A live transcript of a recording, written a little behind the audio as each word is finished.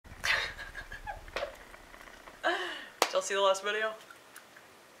Y'all see the last video?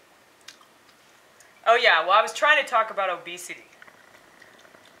 Oh yeah, well I was trying to talk about obesity.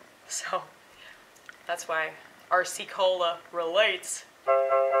 So, that's why RC Cola relates.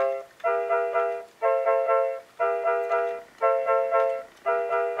 I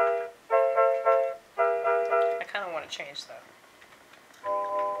kind of want to change that.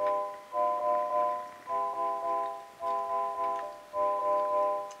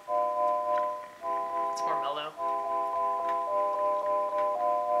 It's more mellow.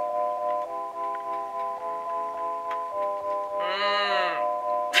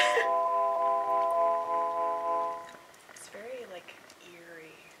 It's very, like,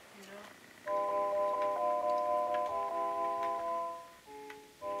 eerie, you know?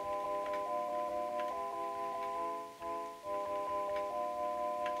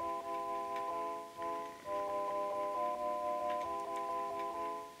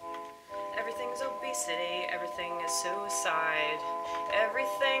 Everything's obesity, everything is suicide,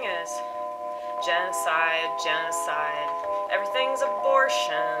 everything is genocide, genocide, everything's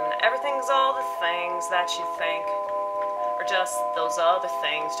abortion, everything's all the things that you think are just those other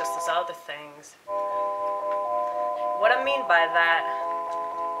things, just those other things. What I mean by that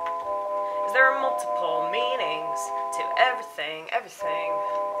is there are multiple meanings to everything, everything.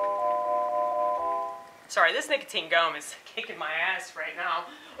 Sorry, this nicotine gum is kicking my ass right now.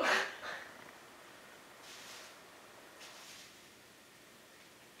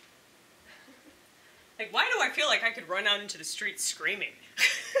 Like, why do I feel like I could run out into the street screaming?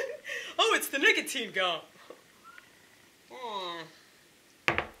 Oh, it's the nicotine gum.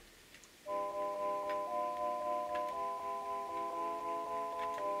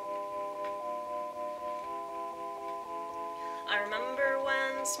 I remember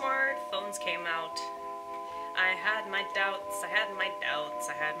when smartphones came out. I had my doubts, I had my doubts,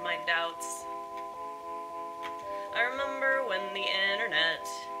 I had my doubts. I remember when the internet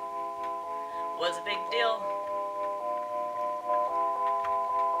was a big deal.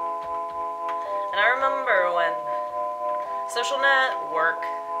 And I remember when social network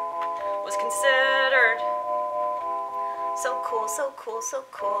was considered so cool, so cool, so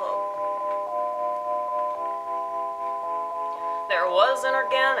cool. There was an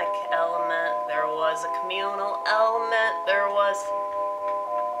organic element, there was a communal element, there was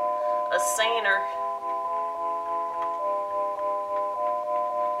a saner,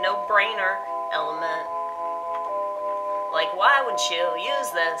 no-brainer element. Like, why wouldn't you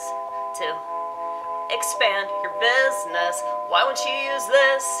use this to expand your business? Why wouldn't you use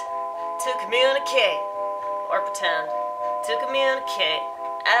this to communicate or pretend to communicate?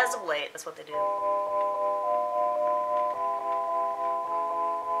 As of late, that's what they do.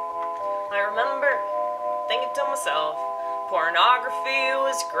 I remember thinking to myself, pornography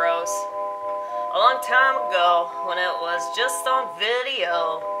was gross a long time ago when it was just on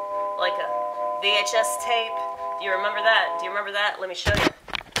video, like a VHS tape. Do you remember that? Do you remember that? Let me show you.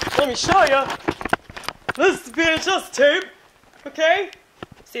 Let me show you. This is the VHS tape. Okay?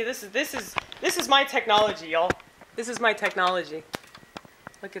 See, this is my technology, y'all. This is my technology.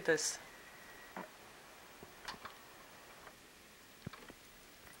 Look at this.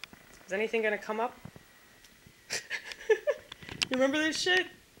 Is anything gonna come up? You remember this shit?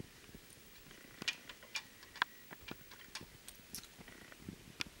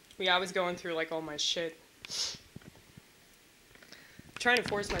 Yeah, I was going through like all my shit. I'm trying to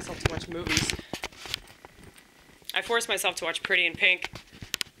force myself to watch movies. I forced myself to watch Pretty in Pink.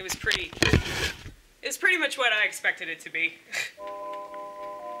 It was pretty much what I expected it to be.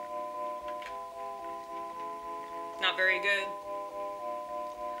 Not very good.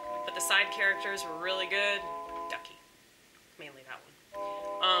 But the side characters were really good. Ducky. Mainly that one.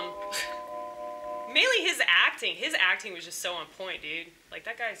 Mainly his acting. His acting was just so on point, dude. Like,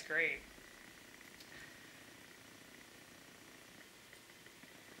 that guy's great.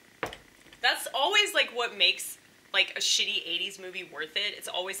 That's always, like, what makes, like, a shitty 80s movie worth it. It's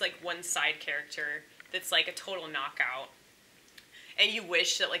always, like, one side character that's, like, a total knockout. And you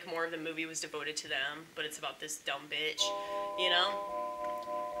wish that, like, more of the movie was devoted to them, but it's about this dumb bitch, you know?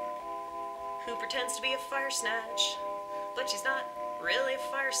 Who pretends to be a fire snatch, but she's not really a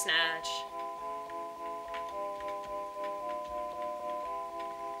fire snatch.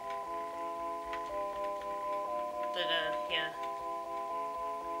 But, yeah.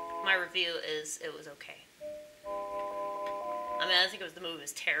 My review is, it was okay. I mean, I think the movie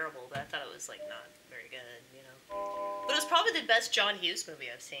was terrible, but I thought it was, like, not very good, you know? But it was probably the best John Hughes movie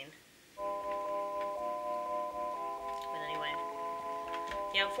I've seen. But anyway.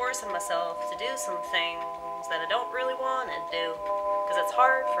 Yeah, I'm forcing myself to do some things that I don't really want to do. Because it's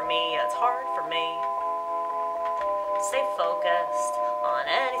hard for me, it's hard for me stay focused on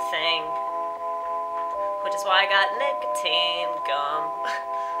anything, which is why I got nicotine gum.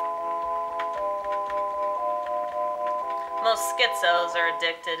 Most schizos are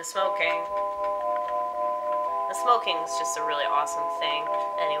addicted to smoking. And smoking's just a really awesome thing.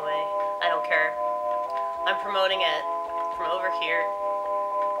 Anyway, I don't care. I'm promoting it from over here.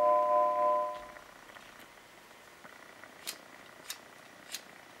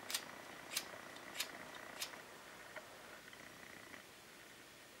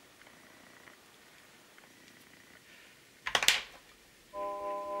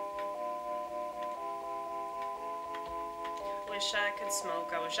 Wish I could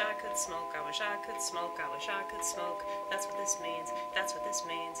smoke, I wish I could smoke, I wish I could smoke, I wish I could smoke. That's what this means, that's what this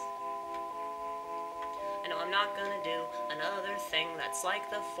means. I know I'm not gonna do another thing that's like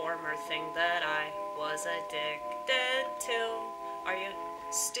the former thing that I was addicted to. Are you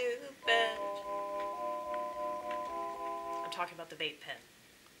stupid? I'm talking about the vape pen.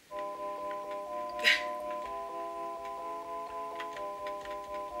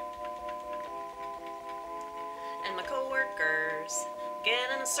 And my coworkers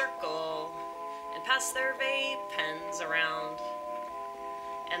get in a circle and pass their vape pens around,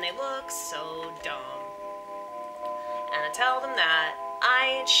 and they look so dumb. And I tell them that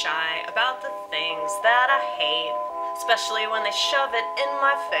I ain't shy about the things that I hate, especially when they shove it in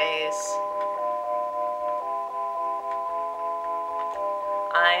my face.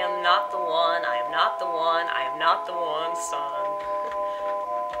 I am not the one, I am not the one, I am not the one, son.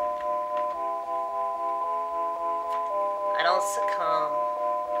 I don't succumb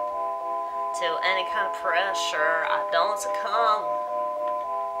to any kind of pressure. I don't succumb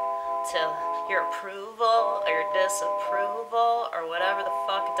to your approval or your disapproval or whatever the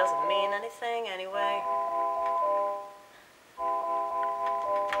fuck. It doesn't mean anything anyway.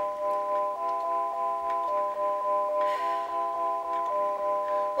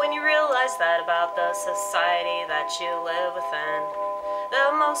 When you realize that about the society that you live within,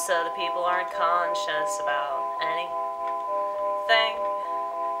 that most of the people aren't conscious about anything.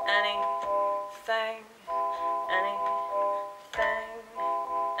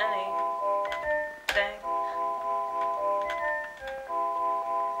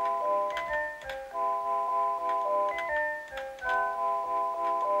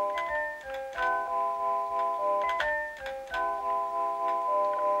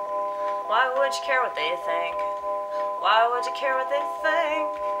 Why would you care what they think? Why would you care what they think?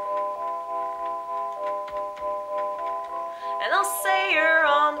 And they'll say you're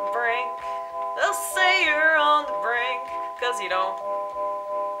on the brink. They'll say you're on the brink, 'cause you don't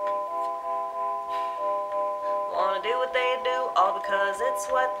wanna do what they do, all because it's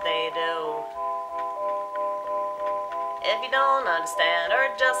what they do. If you don't understand or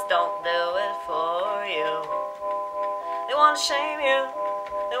just don't do it for you, they wanna shame you.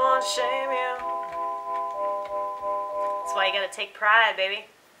 They want to shame you. That's why you gotta take pride, baby.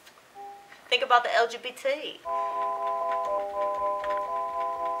 Think about the LGBT.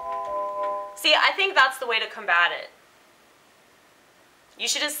 See, I think that's the way to combat it. You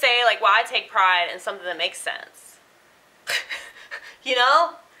should just say, like, well, I take pride in something that makes sense. You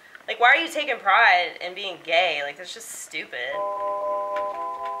know? Like, why are you taking pride in being gay? Like, that's just stupid.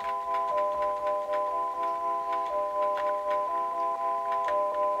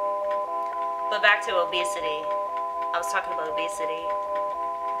 But back to obesity. I was talking about obesity.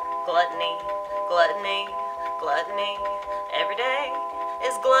 Gluttony, gluttony, gluttony. Every day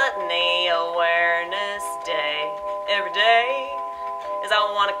is Gluttony Awareness Day. Every day is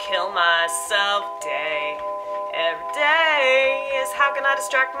I want to kill myself day. Every day is how can I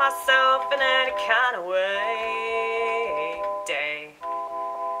distract myself in any kind of way day.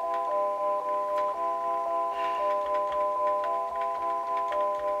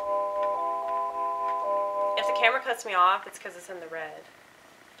 If the camera cuts me off, it's because it's in the red.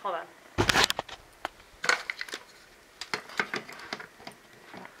 Hold on.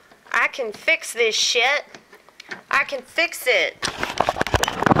 I can fix this shit. I can fix it.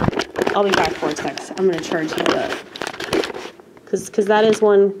 I'll be back, Vortex. I'm going to charge you up. Because that is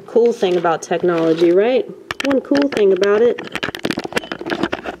one cool thing about technology, right? One cool thing about it.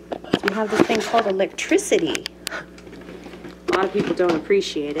 You have this thing called electricity. A lot of people don't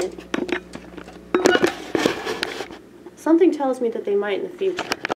appreciate it. Something tells me that they might in the future.